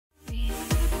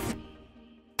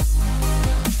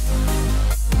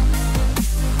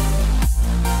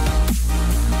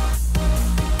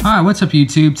Alright, what's up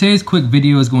YouTube? Today's quick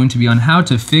video is going to be on how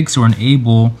to fix or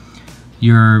enable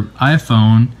your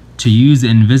iPhone to use the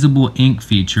invisible ink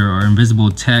feature or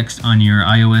invisible text on your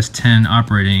iOS 10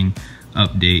 operating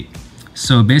update.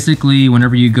 So basically,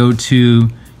 whenever you go to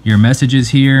your messages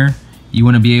here, you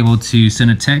want to be able to send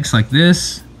a text like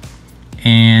this,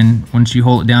 and once you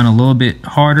hold it down a little bit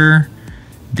harder,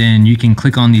 then you can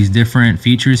click on these different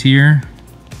features here: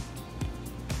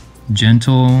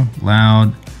 gentle,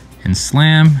 loud, and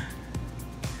slam.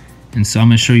 And so I'm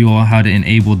going to show you all how to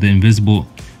enable the invisible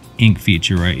ink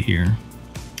feature right here.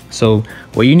 So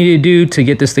what you need to do to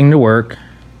get this thing to work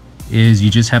is you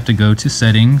just have to go to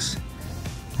settings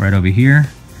right over here,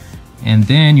 and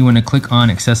then you want to click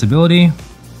on accessibility.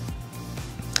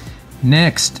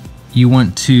 Next,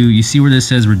 you see where this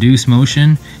says reduce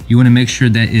motion, you want to make sure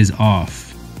that is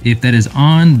off. If that is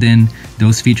on, then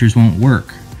those features won't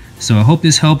work. So I hope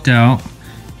this helped out.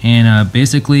 And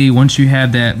basically, once you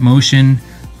have that motion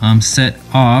set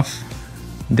off,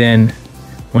 then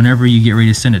whenever you get ready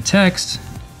to send a text,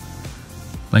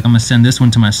 like I'm gonna send this one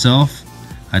to myself,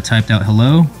 I typed out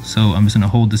hello, so I'm just gonna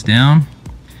hold this down.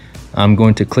 I'm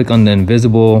going to click on the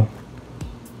invisible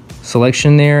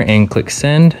selection there and click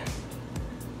send,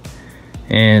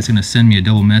 and it's gonna send me a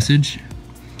double message.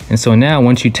 And so now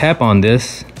once you tap on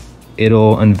this,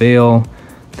 it'll unveil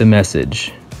the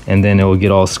message, and then it will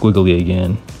get all squiggly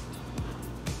again.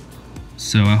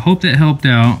 So I hope that helped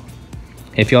out.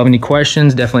 If you have any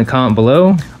questions, definitely comment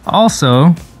below.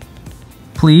 Also,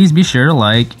 please be sure to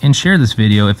like and share this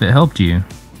video if it helped you.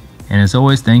 And as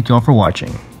always, thank you all for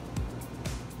watching.